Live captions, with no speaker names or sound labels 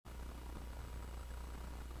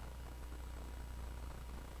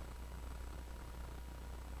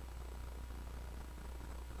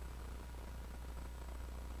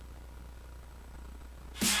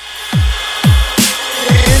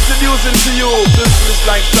Introducing to you, this is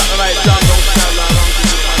like Satellite Jungle Style.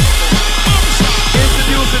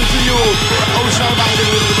 Introducing to you, Ocean Banging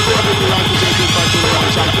with the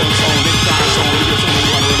champion sound, big time sound, we get some new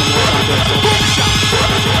one, champion sound. Boom shot.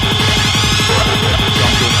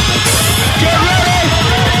 Get ready!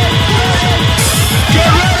 Get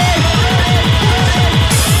ready!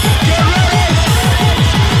 Get ready! Get ready,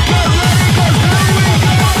 cause here we go!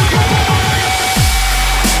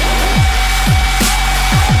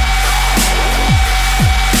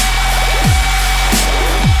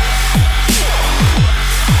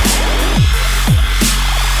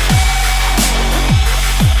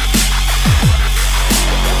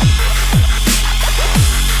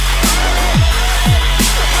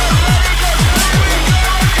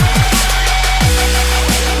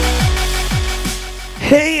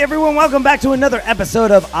 Hey everyone, welcome back to another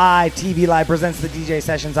episode of ITV Live presents the DJ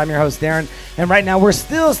Sessions. I'm your host Darren, and right now we're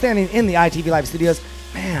still standing in the ITV Live studios.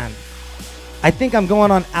 Man, I think I'm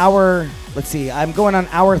going on hour, I'm going on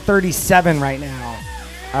hour 37 right now.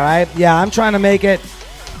 All right, yeah, I'm trying to make it.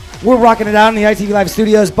 We're rocking it out in the ITV Live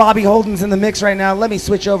studios. Bobby Holdin's in the mix right now. Let me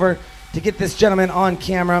switch over to get this gentleman on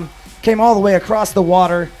camera. Came all the way across the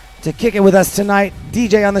water to kick it with us tonight.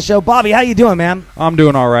 DJ on the show. Bobby, how you doing, man? I'm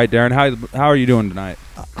doing all right, Darren. How are you doing tonight?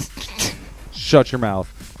 Shut your mouth.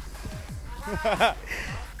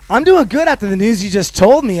 I'm doing good after the news you just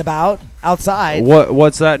told me about outside.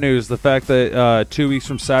 What's that news? The fact that 2 weeks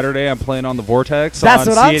from Saturday I'm playing on the Vortex That's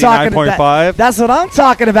on what I'm talking about. That's what I'm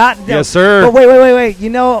talking about. Yes, sir. But wait.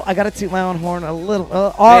 You know, I got to toot my own horn a little.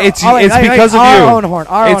 It's because of you. Our own horn.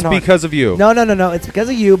 It's because of you. No. It's because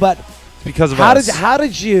of you, but because of us. How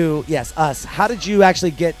did you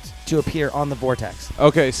actually get to appear on the Vortex?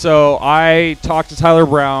 Okay, so I talked to Tyler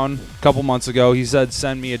Brown a couple months ago. He said,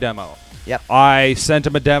 send me a demo. Yep. I sent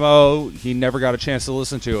him a demo. He never got a chance to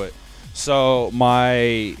listen to it. So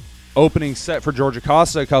my opening set for Georgia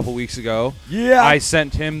Costa a couple weeks ago, I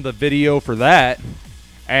sent him the video for that,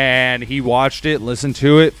 and he watched it, listened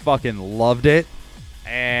to it, fucking loved it,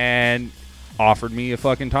 and offered me a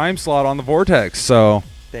fucking time slot on the Vortex. So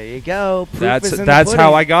there you go. That's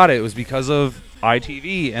how I got it. It was because of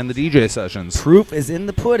ITV and the DJ sessions. Proof is in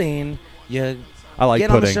the pudding. I like get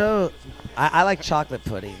pudding. On the show. I like chocolate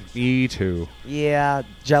pudding. Me too. Yeah,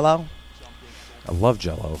 Jell-O. I love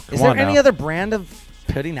Jell-O. Is there any other brand of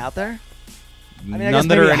pudding out there? None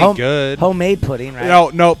that are any good. Homemade pudding,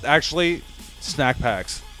 right? No, actually, snack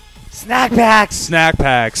packs. Snack packs. Snack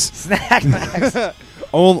packs. Snack packs.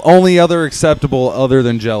 Only other acceptable other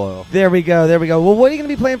than Jell-O. There we go. Well, what are you going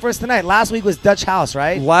to be playing for us tonight? Last week was Dutch House,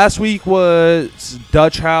 right? Last week was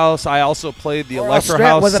Dutch House. I also played the Electro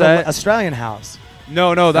House was set. Was it Australian House?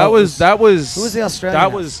 No, that was. Who was the Australian?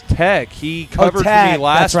 That was Tech. He covered for me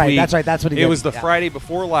last week. That's right. That's what he did. It was the Friday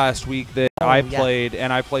before last week that I played,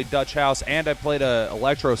 and I played Dutch House, and I played a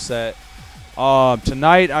Electro set.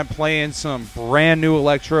 Tonight I'm playing some brand new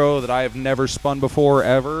Electro that I have never spun before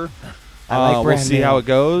ever. We'll see how it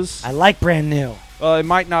goes. I like brand new. Well, it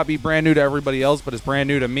might not be brand new to everybody else, but it's brand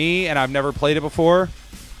new to me, and I've never played it before.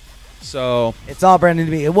 So it's all brand new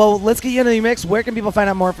to me. Well, let's get you into the mix. Where can people find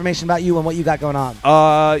out more information about you and what you got going on?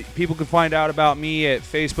 People can find out about me at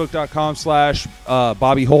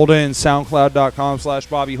facebook.com/Bobby Holdin,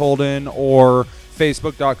 soundcloud.com/Bobby Holdin, or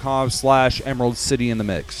facebook.com/Emerald City in the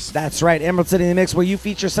Mix. That's right, Emerald City in the Mix, where you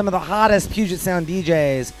feature some of the hottest Puget Sound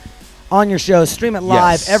DJs on your show. Stream it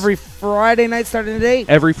live every Friday night starting at 8.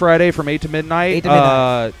 Every Friday from 8 to midnight. 8 to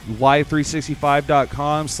midnight.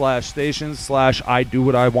 live365.com/stations/I Do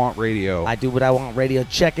What I Want Radio. I Do What I Want Radio.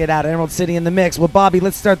 Check it out. Emerald City in the Mix. Well, Bobby,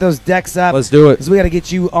 let's start those decks up. Let's do it. Because we got to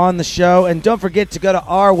get you on the show. And don't forget to go to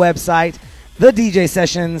our website,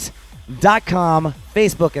 thedjsessions.com.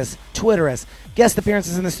 Facebook us. Twitter us. Guest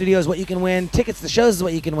appearances in the studio is what you can win. Tickets to shows is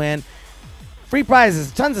what you can win. Free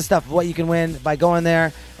prizes, tons of stuff of what you can win by going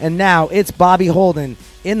there. And now it's Bobby Holdin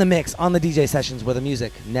in the mix on the DJ Sessions, where the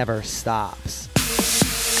music never stops.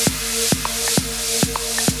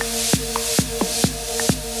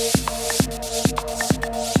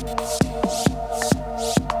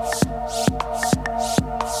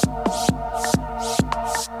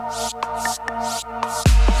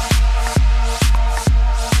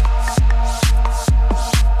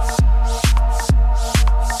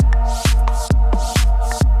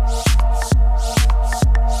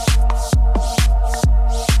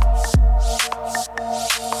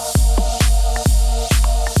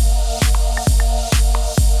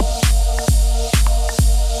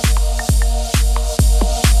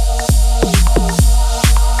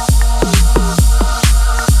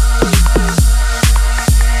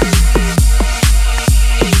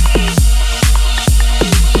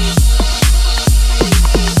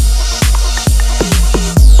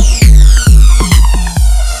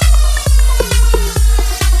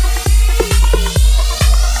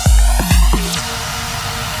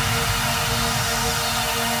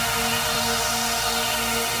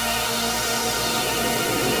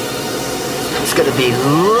 It's gonna be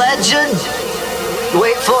legend.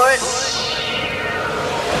 Wait for it.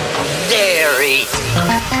 Dairy.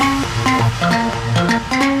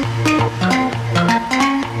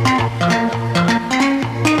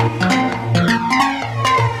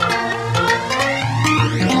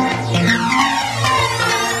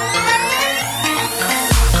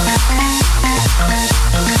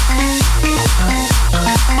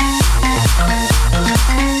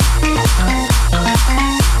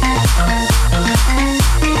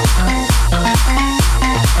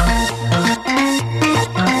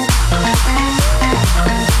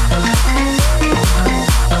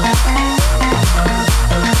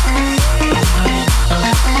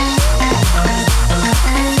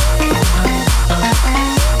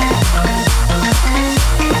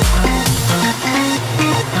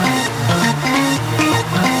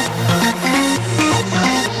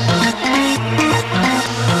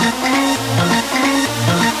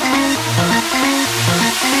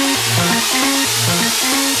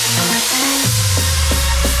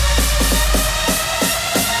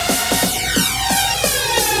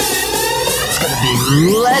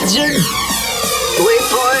 Legend. Wait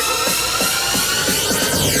for it.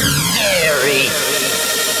 Dairy.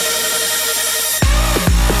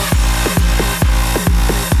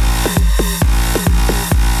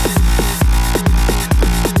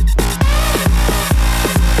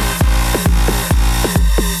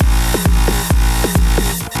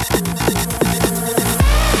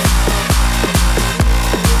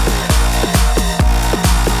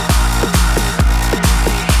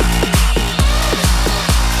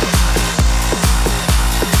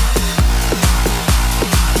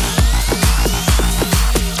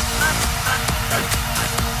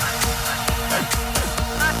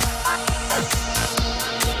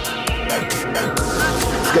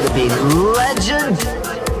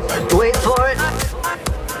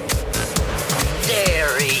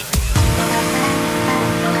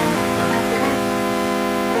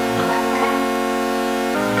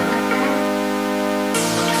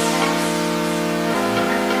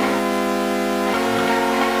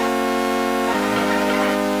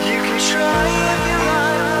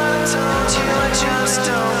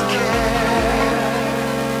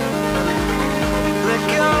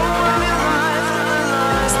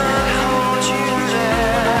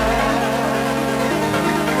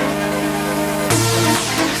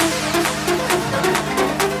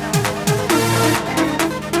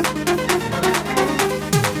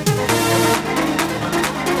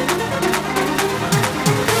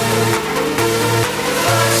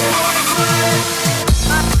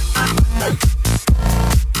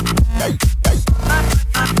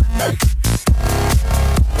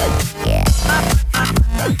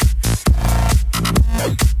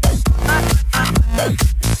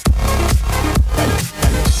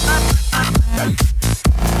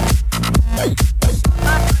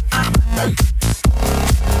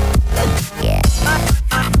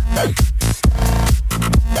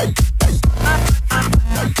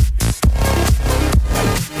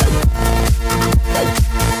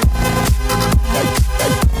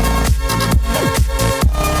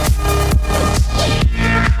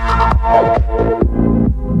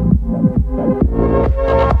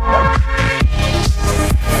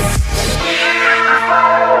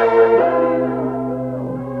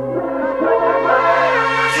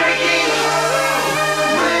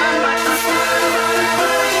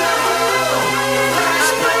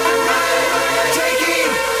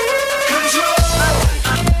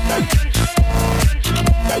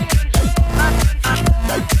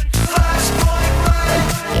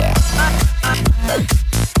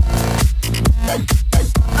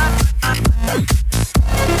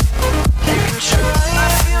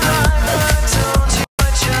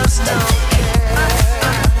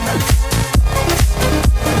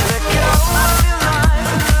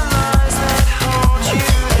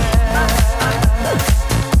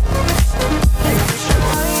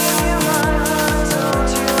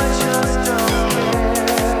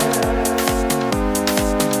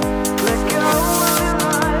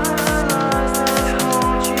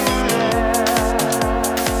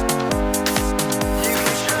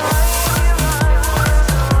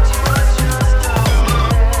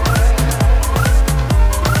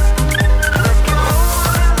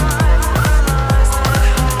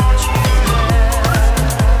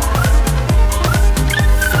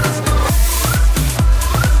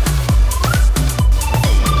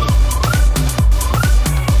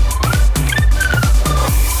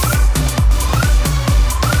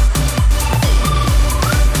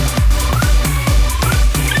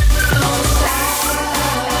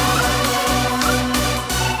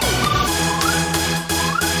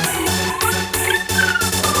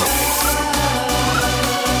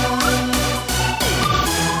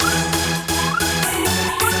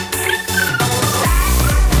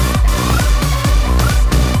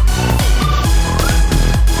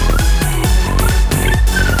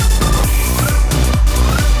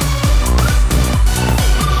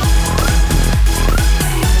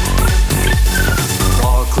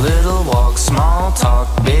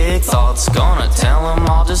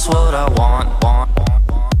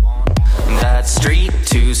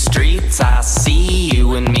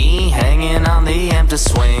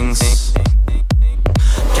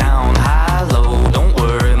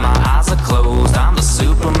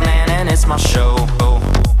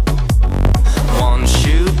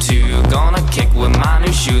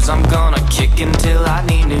 shaking till I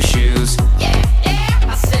need new shoes.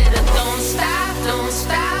 I said,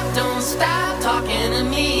 don't stop talking to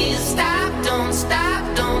me. Stop, don't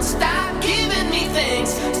stop giving me things.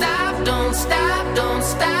 Stop, don't stop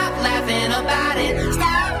laughing about it.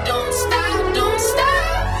 Stop, don't stop, don't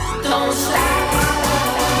stop, don't stop.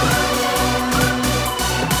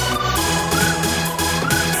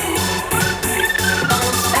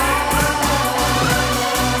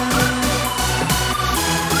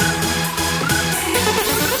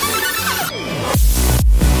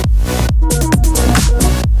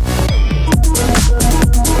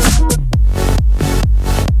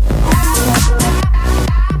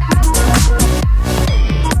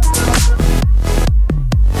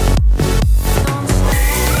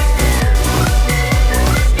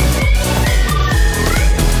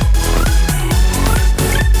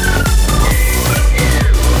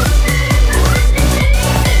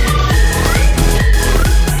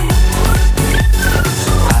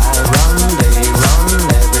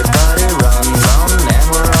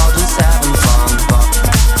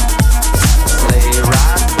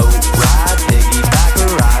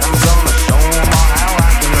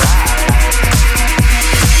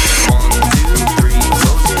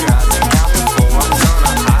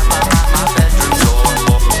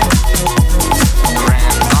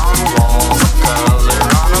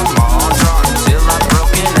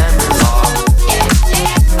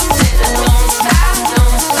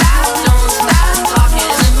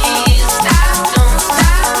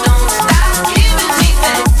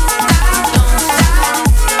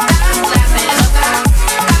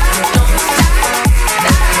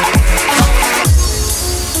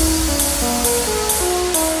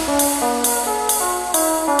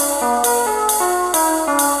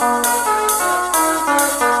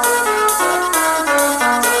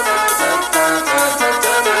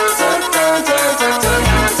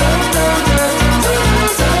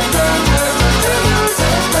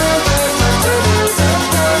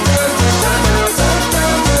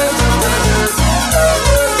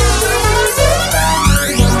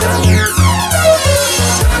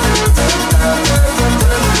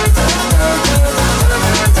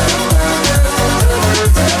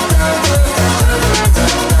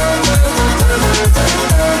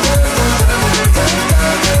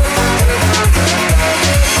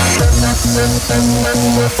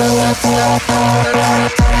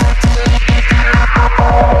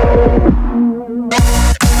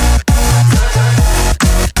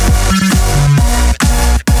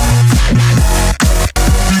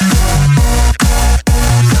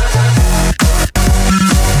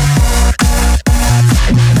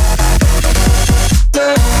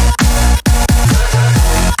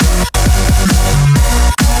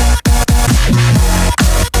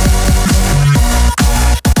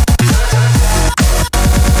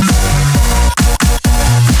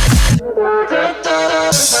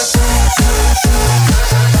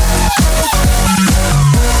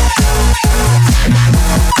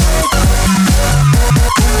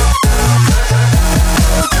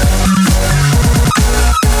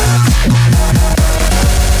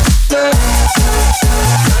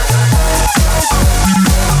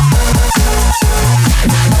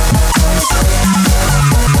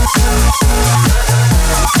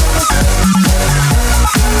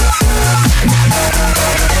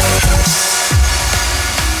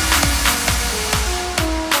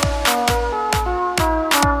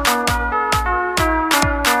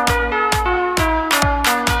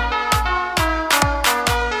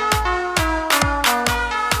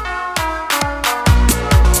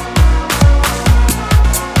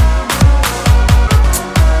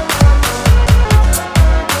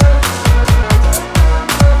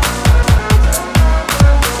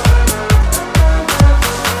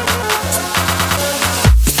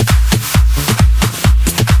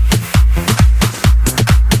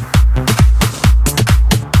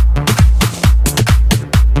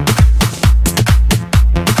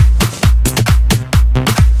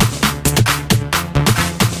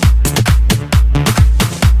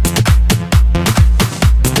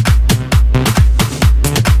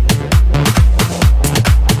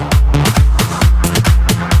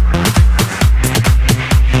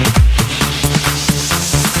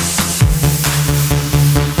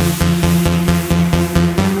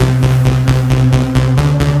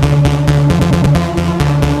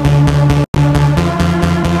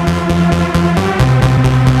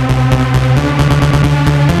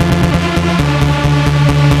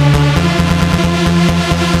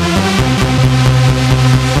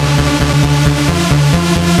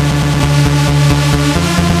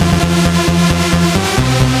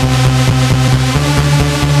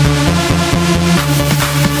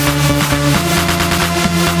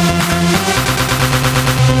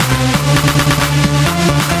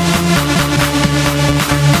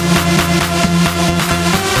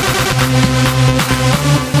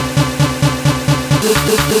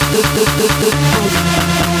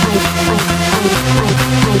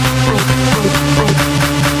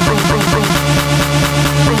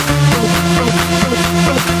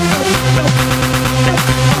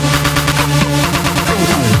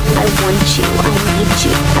 want you, I need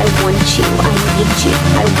you, I want you, I need you,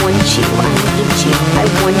 I want you, I need you, I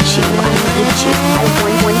want you, I need you, I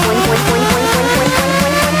want.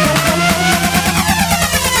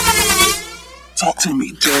 Talk to me,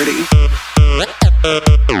 dirty.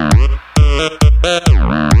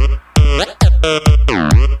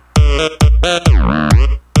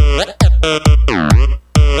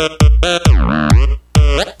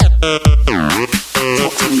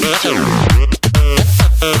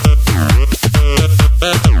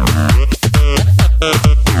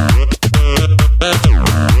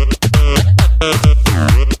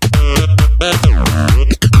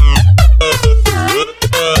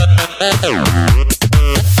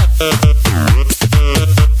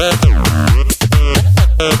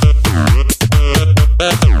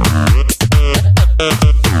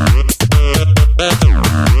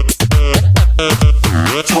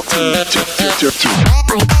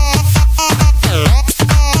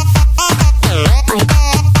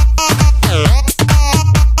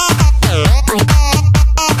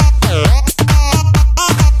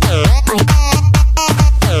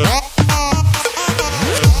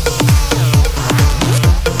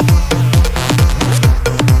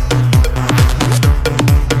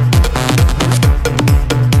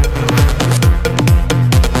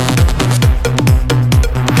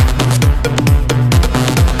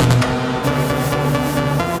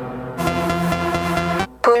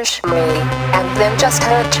 Push me, and then just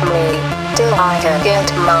hurt me, till I can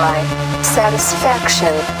get my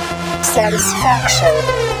satisfaction. Satisfaction.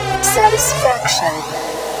 Satisfaction.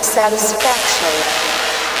 Satisfaction.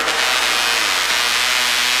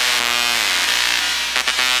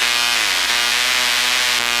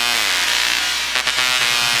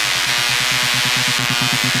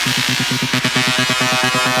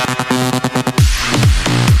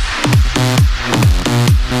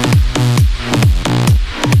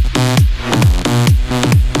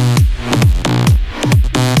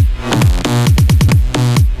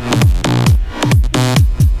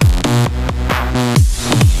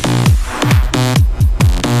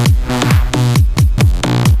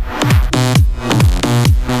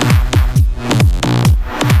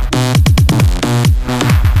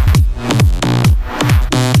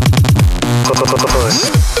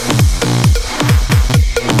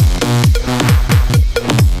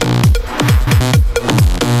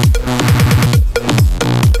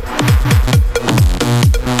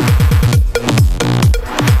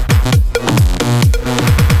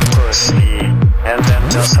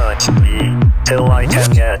 Till I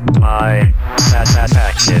can get my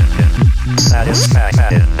satisfaction.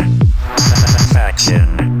 Satisfaction. Satisfaction.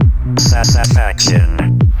 Satisfaction.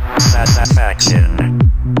 Satisfaction.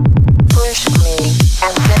 Push me,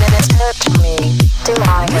 and then it hurt me, till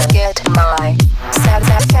I can get my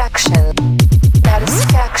satisfaction.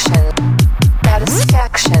 Satisfaction.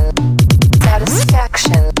 Satisfaction.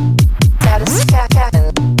 Satisfaction. Satisfaction.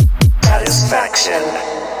 Satisfaction.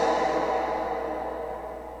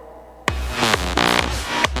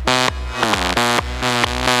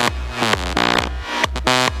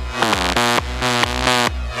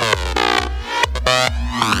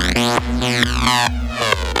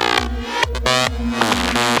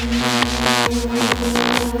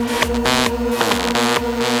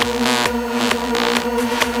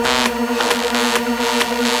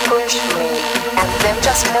 Push me, and then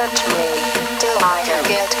just hurt me, till I can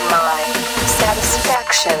get my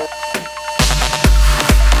satisfaction.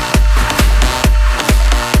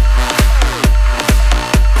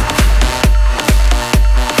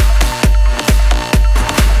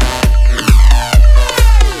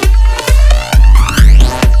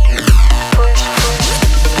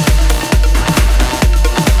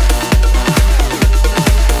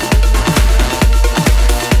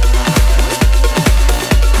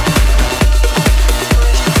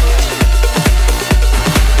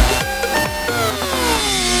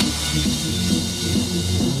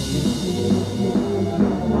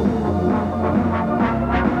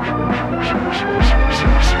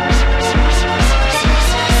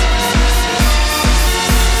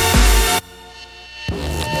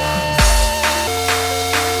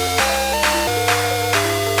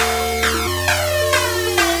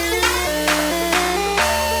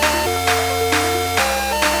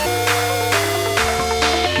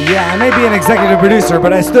 Yeah, I may be an executive producer,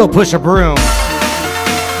 but I still push a broom.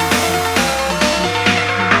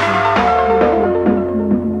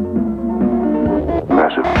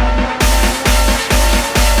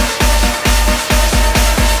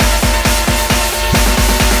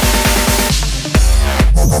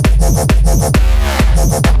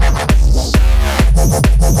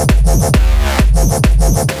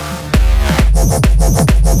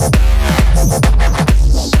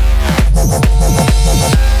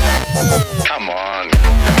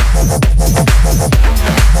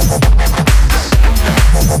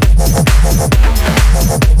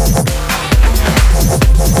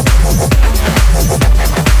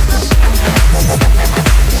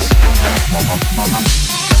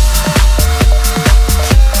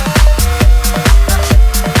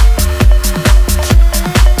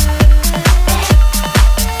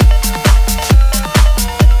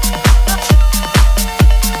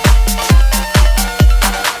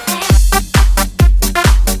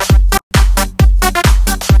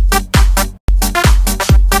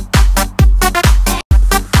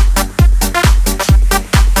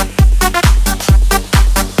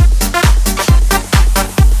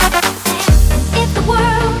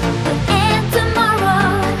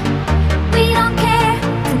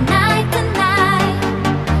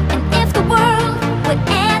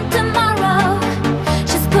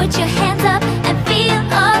 put your hands up and feel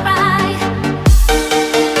alright.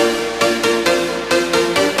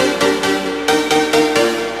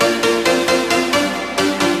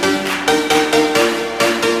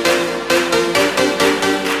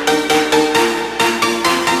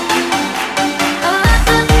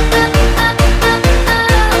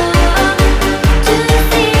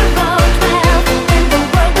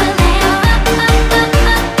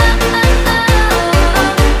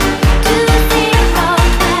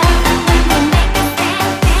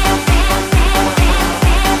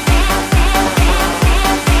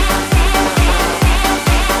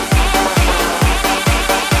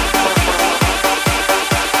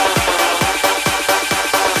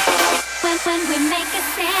 When we make a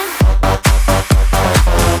stand.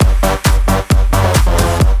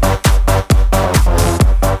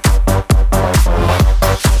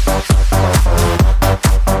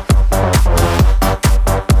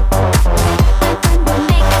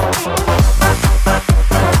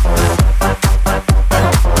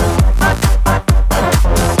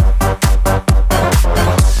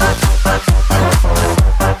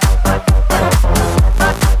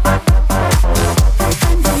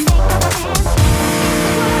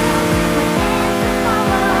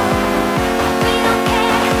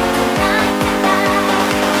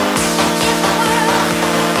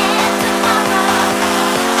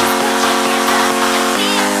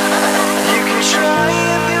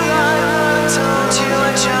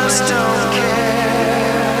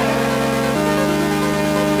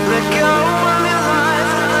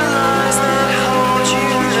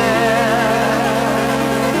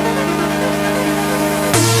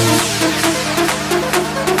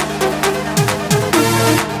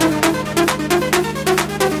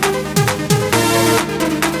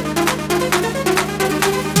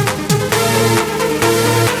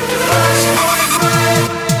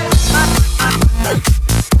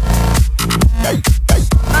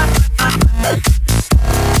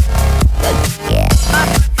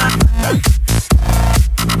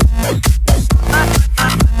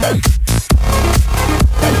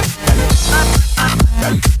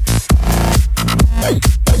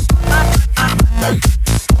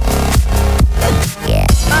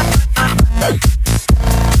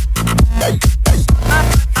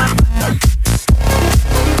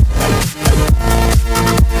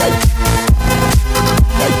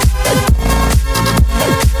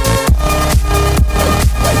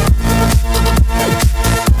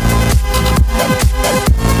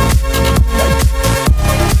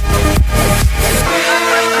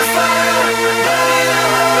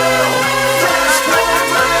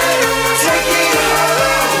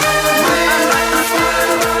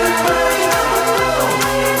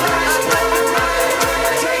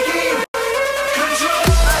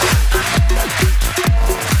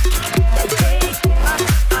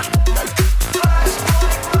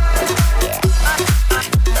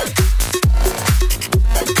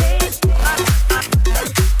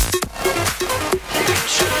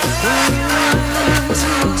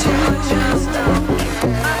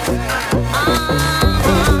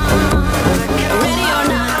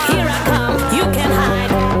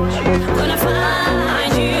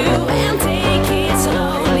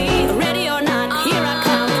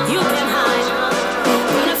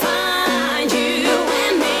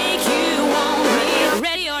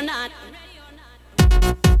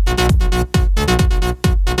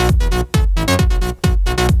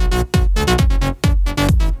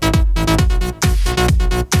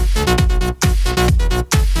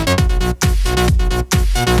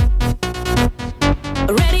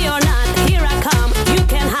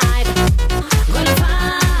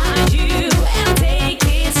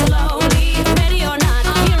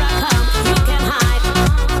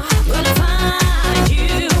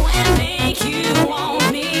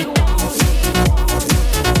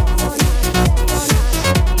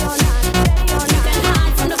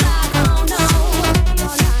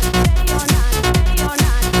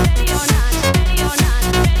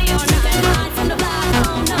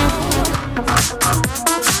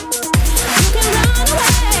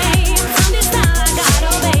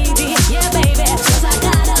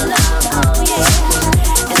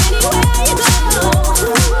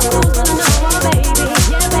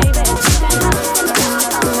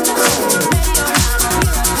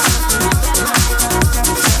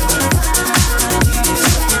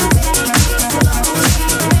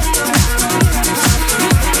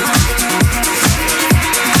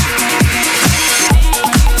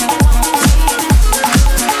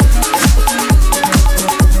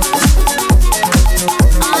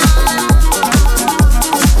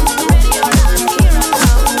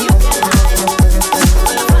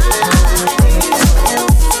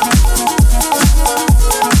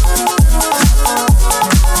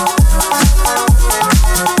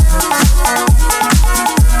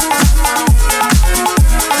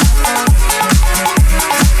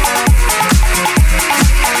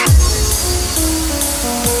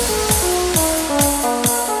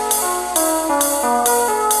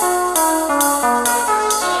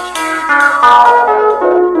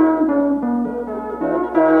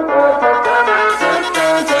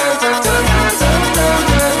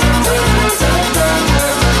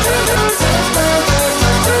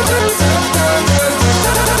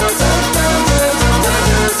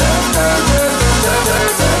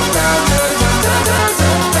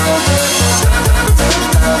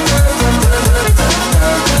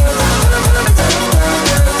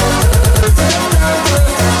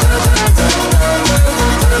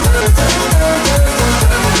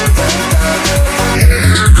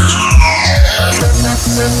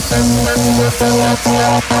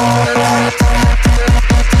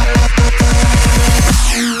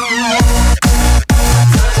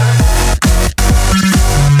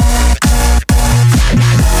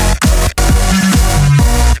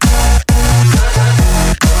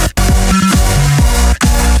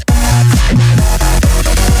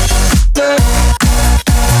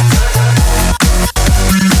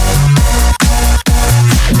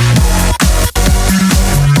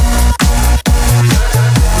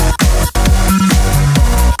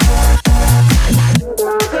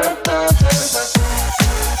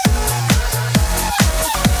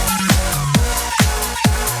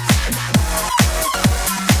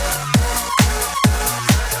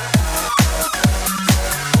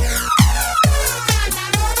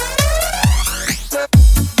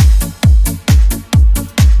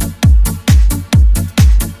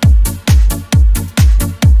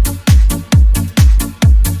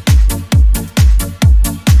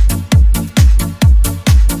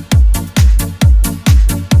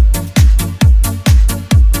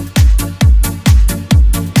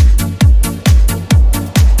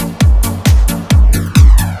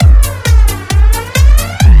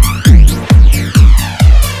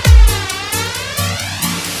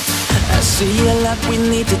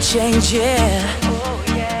 Change, yeah.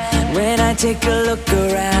 When I take a look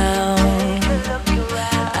around,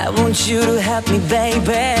 I want you to help me,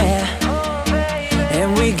 baby.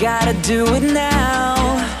 And we gotta do it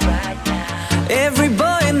now. Every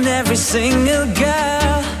boy and every single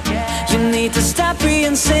girl, you need to stop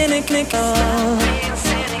being cynical.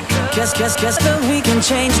 Guess that we can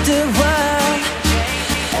change the world,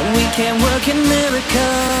 and we can work a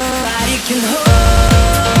miracle. Nobody can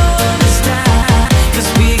hold us down, 'cause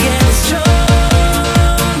we get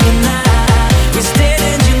stronger now. We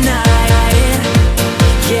stand united.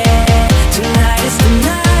 Yeah, tonight is the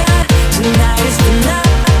night. Tonight is the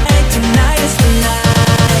night. Tonight is the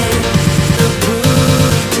night. Ooh,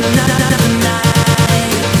 tonight is the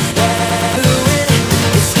night. Yeah, ooh,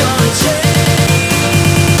 it's gonna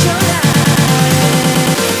change your life.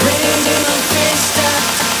 Raising our fist up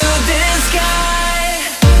to the sky.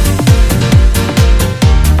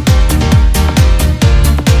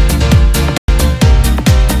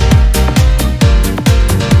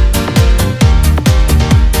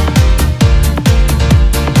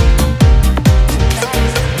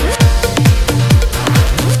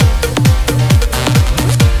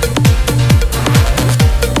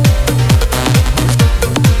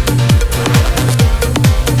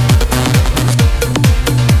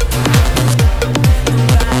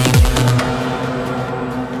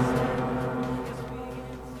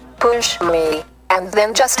 Push me, and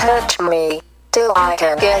then just hurt me, till I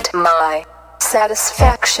can get my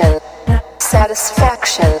satisfaction.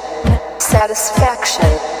 Satisfaction.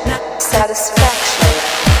 Satisfaction. Satisfaction.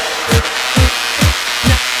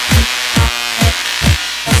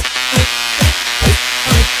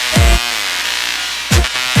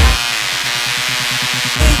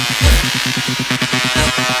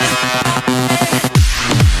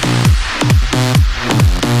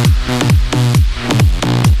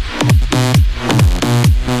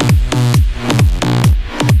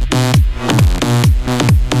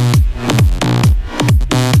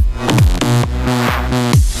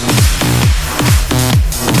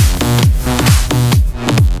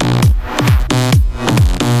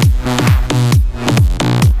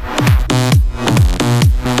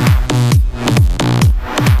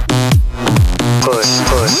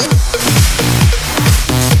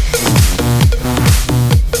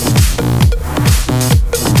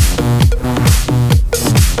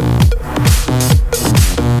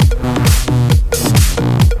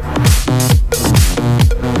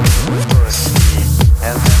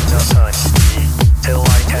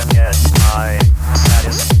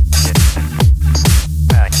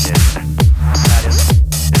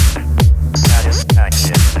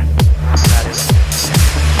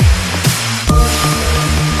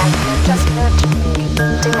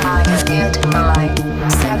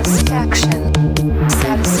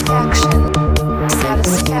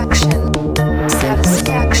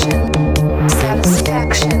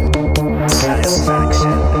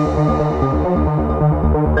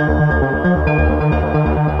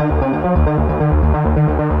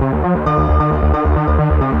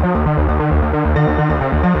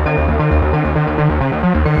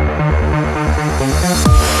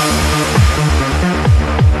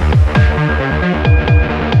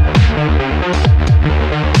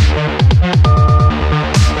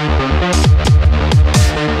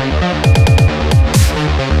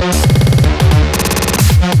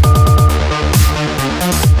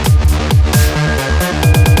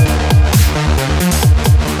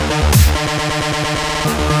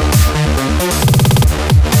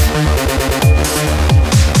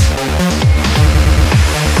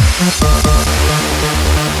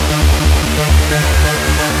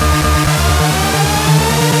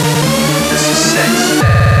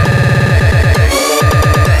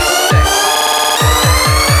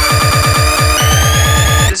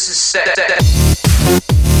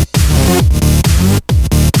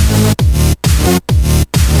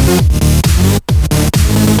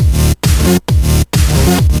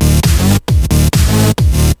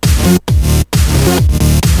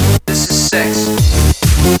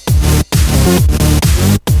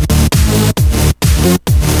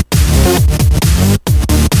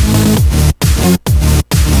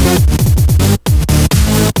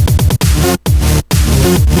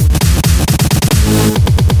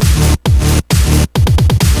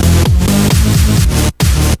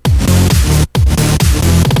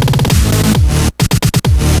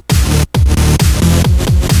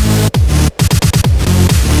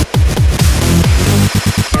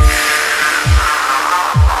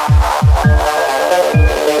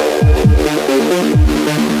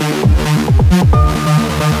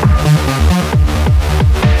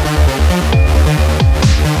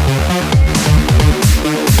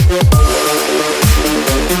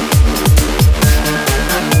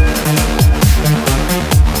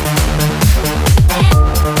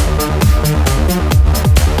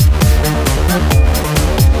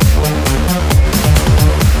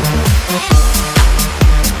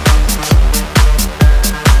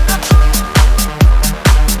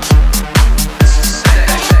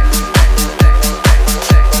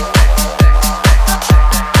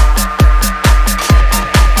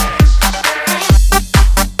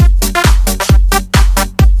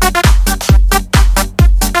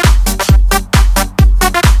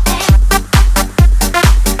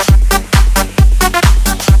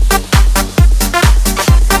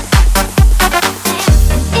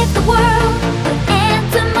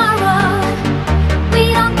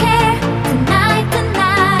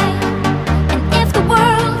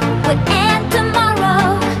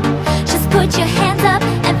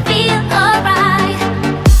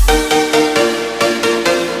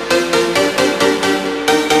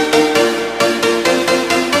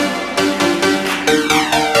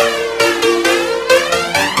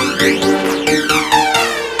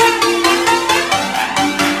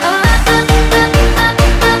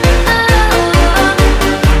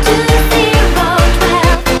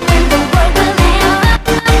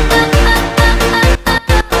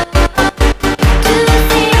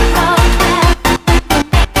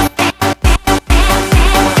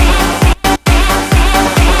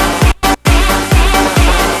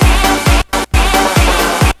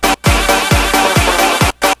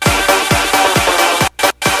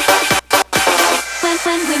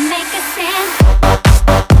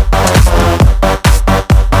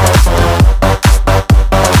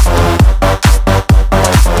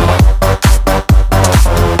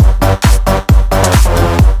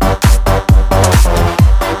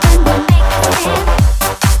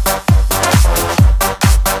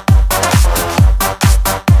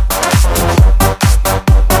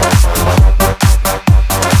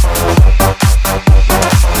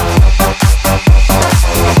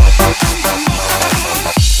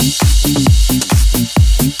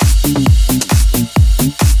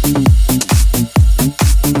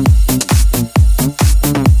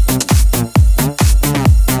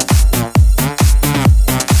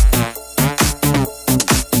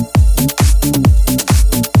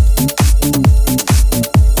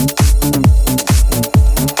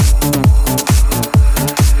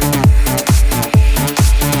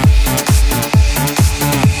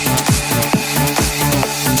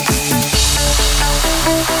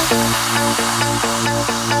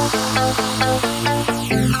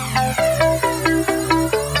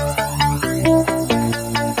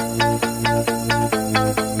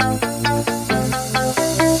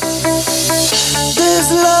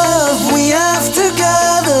 This love we have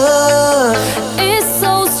together is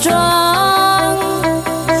so strong.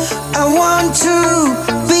 I want to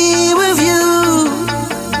be with you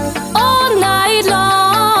all night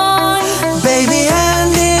long. Baby,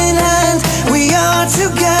 hand in hand, we are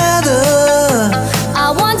together.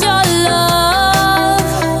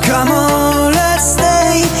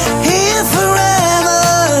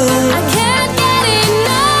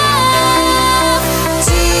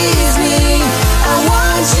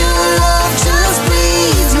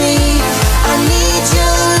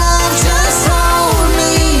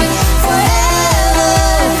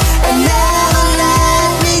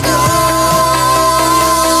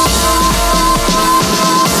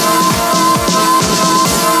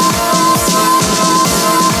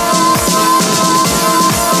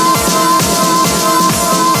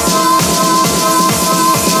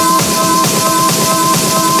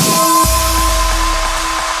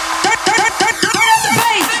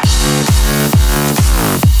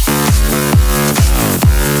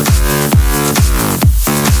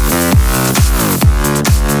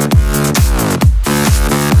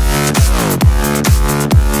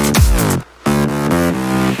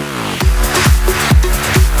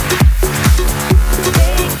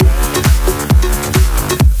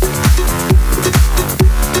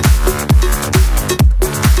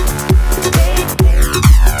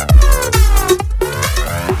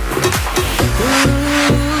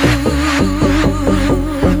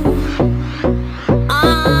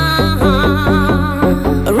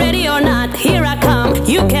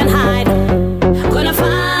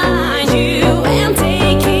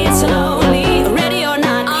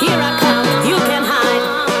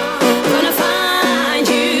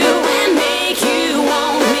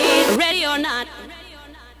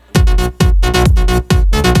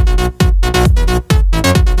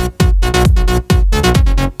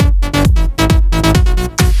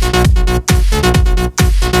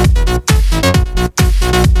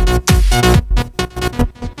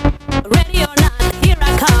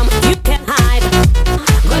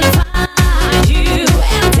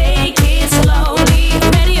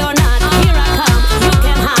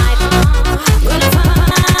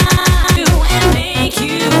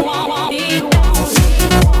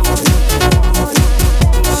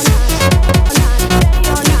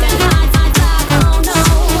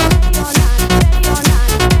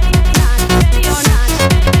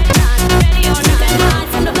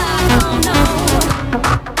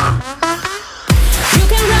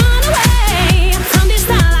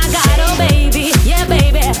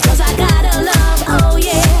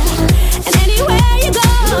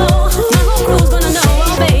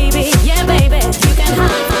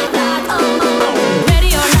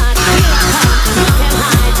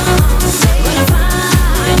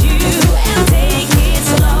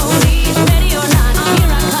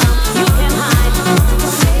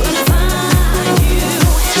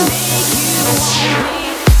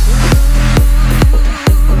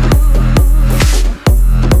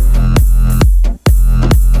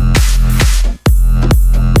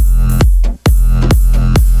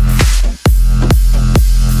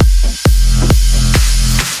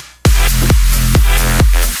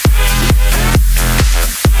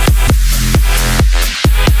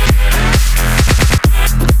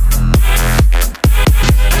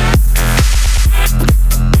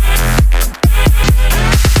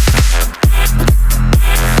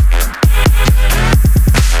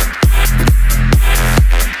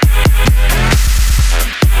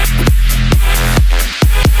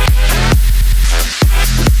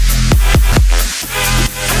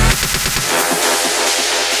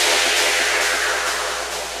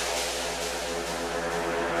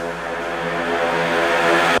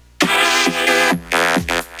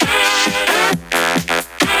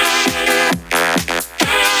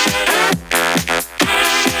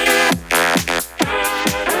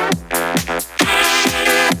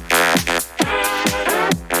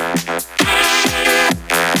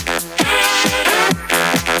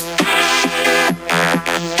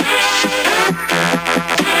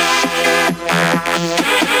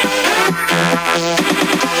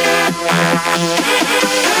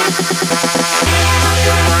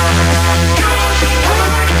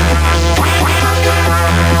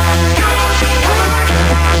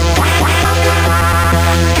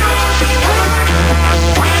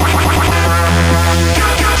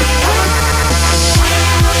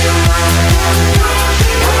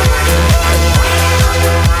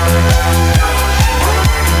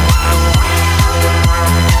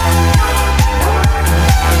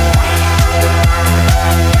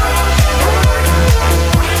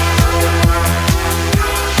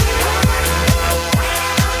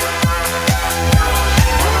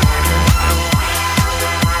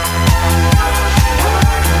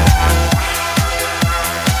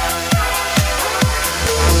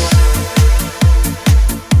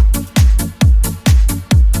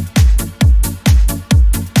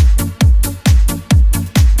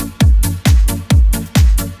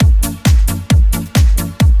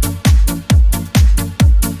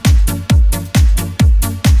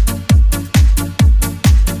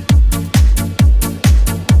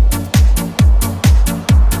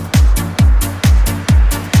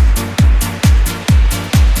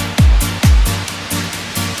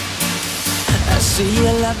 see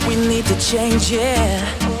a lot we need to change, yeah.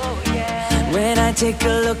 When I take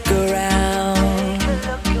a look around,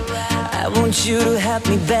 I want you to help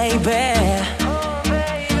me, baby.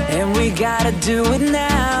 And we gotta do it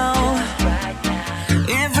now.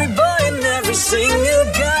 Every boy and every single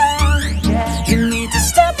girl, you need to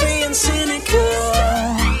stop being cynical.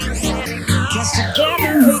 'Cause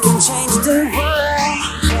together we can change the world.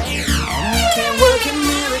 And we can work a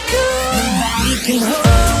miracle. Nobody can hold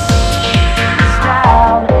us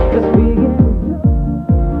down. 'Cause we can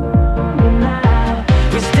now.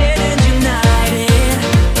 We're standing united.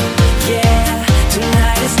 Yeah,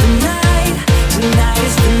 tonight is the night. Tonight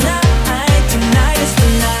is the night. Tonight is the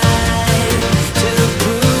night. To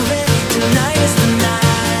prove it, tonight is the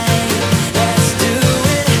night. Let's do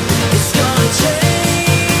it. It's gonna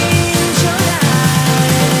change your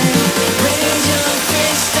life. Raise your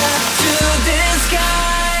fist up to the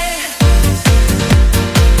sky.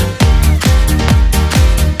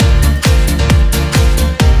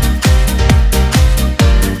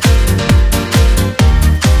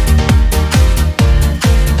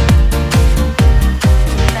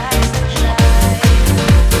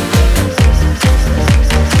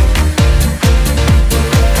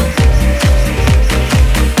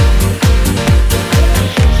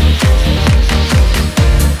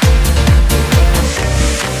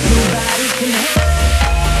 Nobody can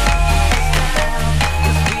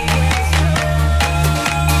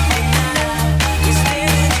we're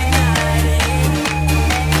standing united.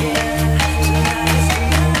 Yeah, tonight is the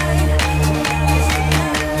night. Tonight is the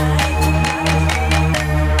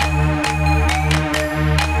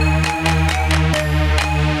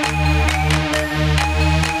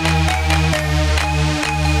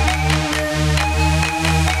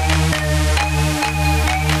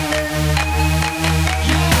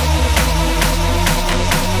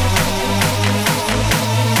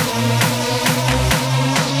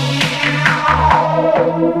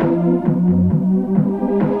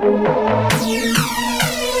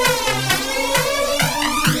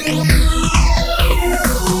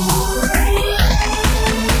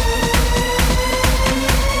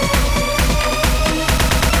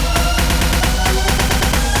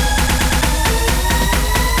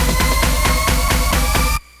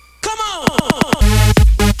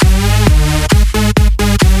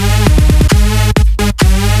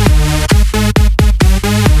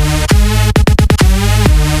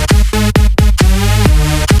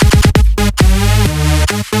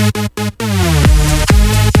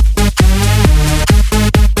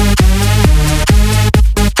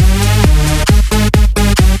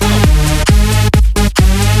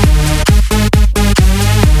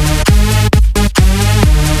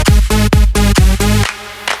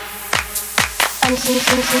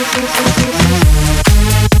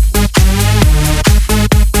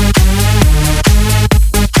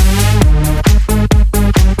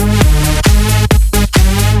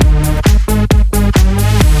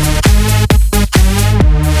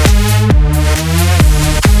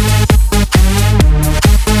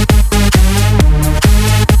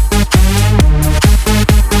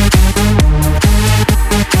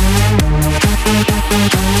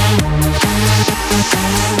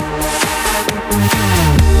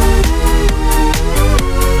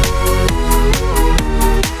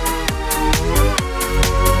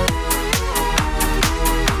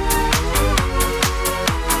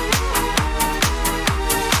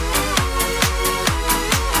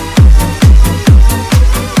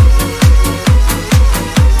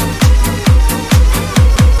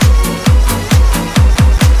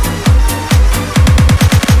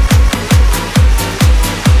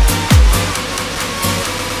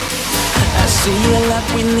see a lot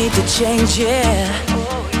we need to change, yeah.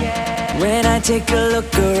 When I take a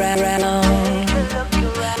look around,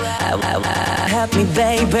 help me,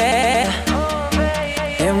 baby.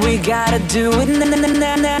 And we gotta do it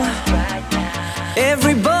now.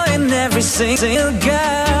 Every boy and every single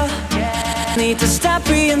girl need to stop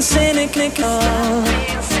being cynical.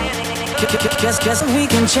 'Cause we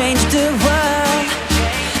can change the world.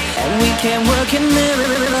 And we can work a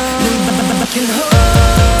miracle. Nobody can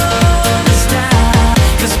hold us down.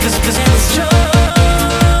 'Cause we're strong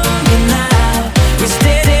now. We're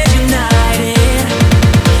standing united.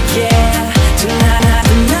 Yeah, tonight,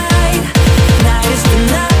 tonight. Night is the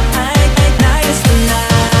night. Night is the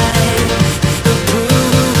night. The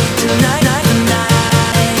proof tonight,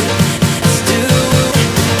 tonight. Let's do it.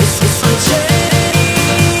 It's gonna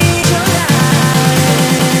change your life.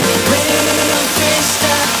 Raise your fist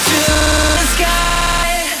up to the sky.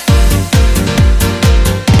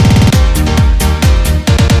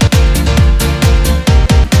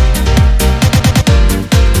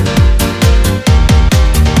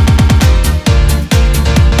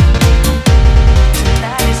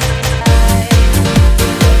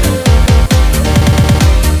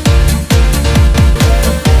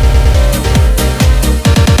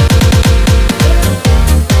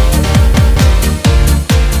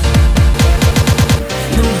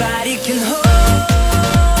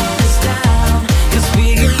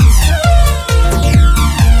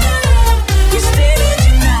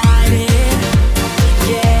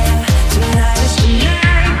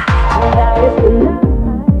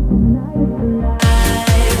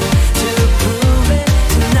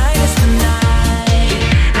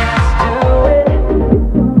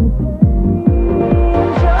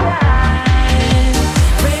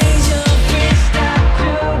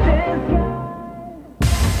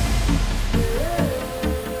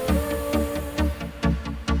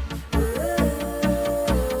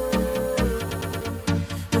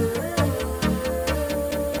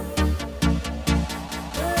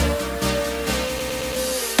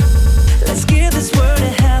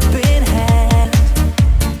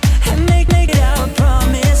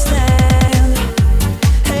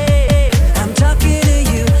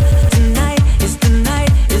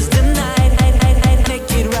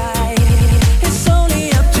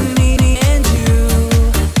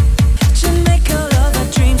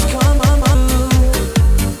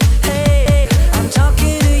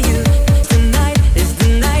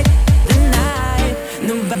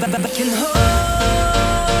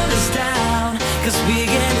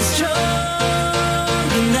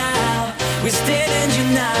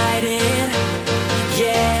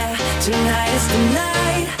 Tonight is the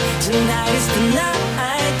night. Tonight is the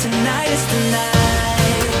night. Tonight is the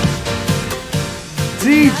night.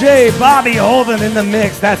 DJ Bobby Holdin in the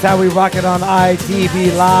mix. That's how we rock it on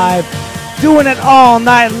ITV Live. Doing it all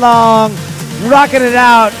night long. Rocking it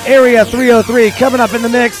out. Area 303 coming up in the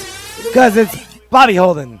mix because it's Bobby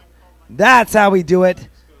Holdin. That's how we do it.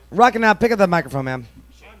 Rocking out. Pick up the microphone, man.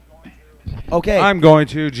 Okay. I'm going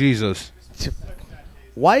to. Jesus.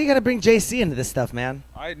 Why are you going to bring JC into this stuff, man?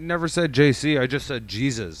 I never said JC. I just said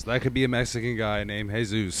Jesus. That could be a Mexican guy named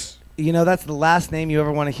Jesus. You know, that's the last name you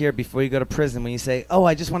ever want to hear before you go to prison when you say, oh,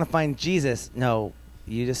 I just want to find Jesus. No,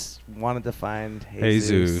 you just wanted to find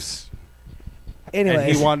Jesus. Anyways.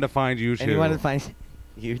 And he wanted to find you, too. And he wanted to find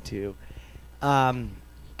you, too.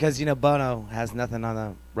 Because, you know, Bono has nothing on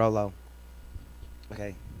the Rolo.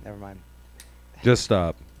 Okay, never mind. Just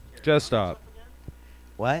stop. Just stop.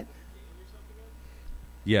 What?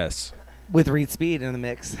 Yes. With Reed Speed in the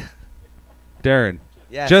mix. Darren,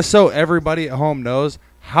 yes. Just so everybody at home knows,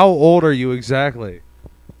 how old are you exactly?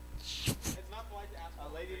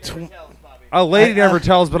 A lady never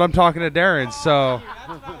tells, but I'm talking to Darren, so.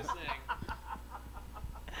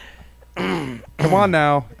 Come on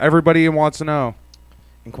now. Everybody wants to know.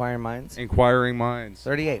 Inquiring Minds? Inquiring Minds.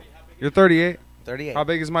 38. You're 38? 38. How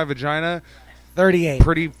big is my vagina? 38.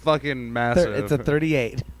 Pretty fucking massive. It's a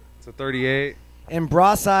 38. It's a 38. In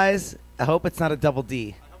bra size, I hope it's not a double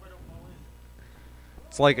D.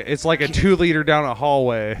 It's like a 2-liter down a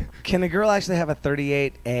hallway. Can a girl actually have a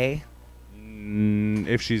 38A?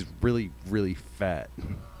 If she's really, really fat.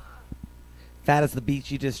 Fat as the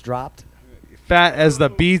beach you just dropped? Fat as the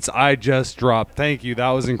beats I just dropped. Thank you. That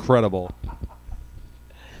was incredible.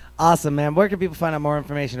 Awesome, man. Where can people find out more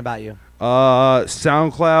information about you?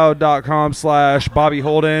 SoundCloud.com/Bobby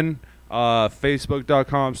Holdin,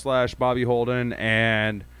 Facebook.com/Bobby Holdin,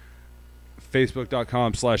 and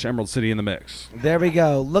Facebook.com/Emerald City in the Mix. There we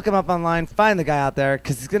go. Look him up online. Find the guy out there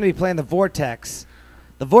because he's going to be playing the Vortex.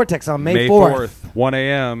 The Vortex on May 4th. 1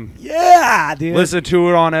 a.m. Yeah, dude. Listen to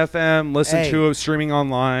it on FM. Listen Hey. to it streaming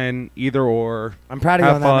online. Either or. I'm proud of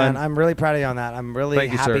you Have on fun. that, man. I'm really proud of you on that. I'm really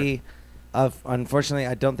Thank you, happy. sir. Unfortunately,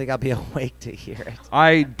 I don't think I'll be awake to hear it.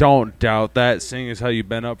 I don't doubt that, seeing as how you've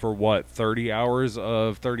been up for, what, 30 hours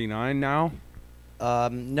of 39 now?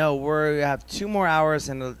 No, we have 2 more hours,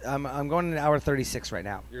 and I'm going into hour 36 right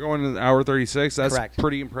now. You're going to hour 36? That's Correct.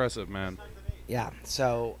 pretty impressive, man. Yeah,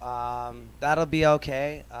 so that'll be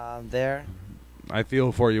okay there. I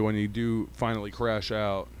feel for you when you do finally crash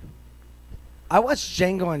out. I watched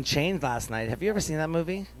Django Unchained last night. Have you ever seen that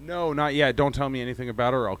movie? No, not yet. Don't tell me anything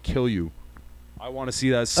about it or I'll kill you. I want to see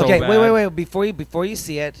that so okay, bad. wait. Before you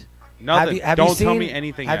see it, Nothing. Have Don't you seen, tell me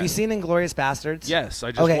anything Have yet. you seen Inglourious Bastards? Yes,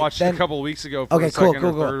 I just watched it a couple of weeks ago for the second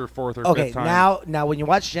or third or fourth or fifth time. Now when you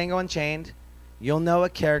watch Django Unchained, you'll know a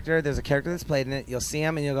character. There's a character that's played in it. You'll see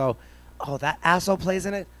him and you'll go, oh, that asshole plays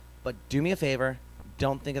in it. But do me a favor.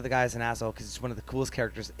 Don't think of the guy as an asshole because it's one of the coolest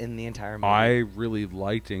characters in the entire movie. I really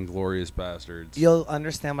liked Inglourious Bastards. You'll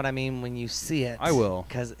understand what I mean when you see it. I will.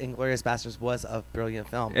 Because Inglourious Bastards was a brilliant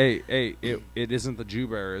film. Hey, it isn't the Jew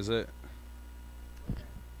Bear, is it?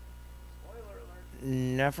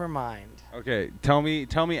 Never mind. Okay, tell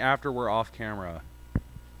me after we're off camera.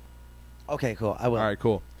 Okay, cool. I will. All right,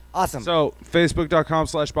 cool. Awesome. So,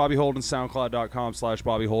 Facebook.com/Bobby Holdin,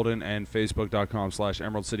 SoundCloud.com/Bobby Holdin, and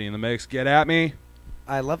Facebook.com/Emerald City in the Mix. Get at me.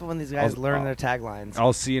 I love it when these guys learn their taglines.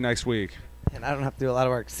 I'll see you next week. And I don't have to do a lot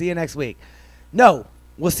of work. See you next week. No,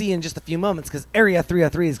 we'll see you in just a few moments because Area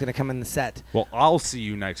 303 is going to come in the set. Well, I'll see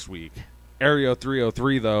you next week. Area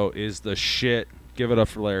 303, though, is the shit. Give it up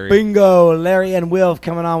for Larry. Bingo. Larry and Will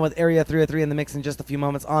coming on with Area 303 in the mix in just a few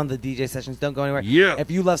moments on the DJ Sessions. Don't go anywhere. Yeah.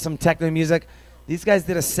 If you love some techno music, these guys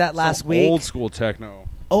did a set last week. Old school techno.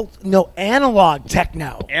 Oh, no, analog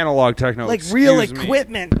techno. Analog techno. Like real excuse me.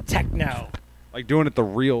 equipment techno. Like doing it the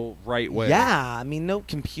real right way. Yeah, I mean, no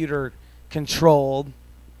computer controlled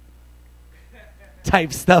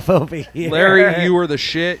type stuff over here. Larry, you are the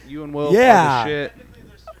shit. You and Will are the shit.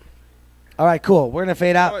 All right, cool. We're going to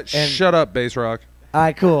fade out. You know what? Shut up, Bass Rock. All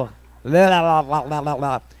right, cool. On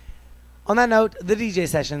that note, the DJ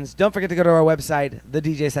Sessions. Don't forget to go to our website,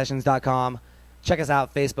 thedjsessions.com. Check us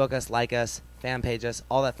out, Facebook us, like us, fan page us,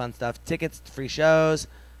 all that fun stuff. Tickets, free shows.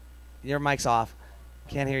 Your mic's off.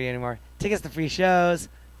 Can't hear you anymore. Tickets to free shows,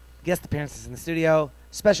 guest appearances in the studio.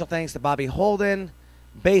 Special thanks to Bobby Holdin,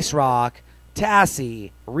 Bass Rock,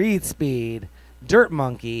 Tassie, Reed Speed, Dirt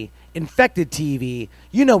Monkey, Infected TV.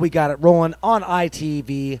 You know we got it rolling on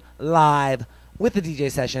ITV Live with the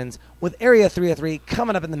DJ Sessions, with Area 303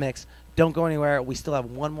 coming up in the mix. Don't go anywhere. We still have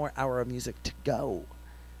 1 more hour of music to go.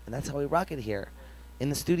 And that's how we rock it here in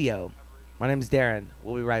the studio. My name is Darren.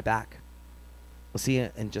 We'll be right back. We'll see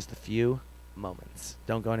you in just a few moments.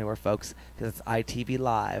 Don't go anywhere, folks, because it's ITV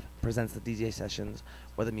Live presents the DJ sessions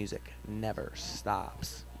where the music never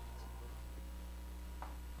stops.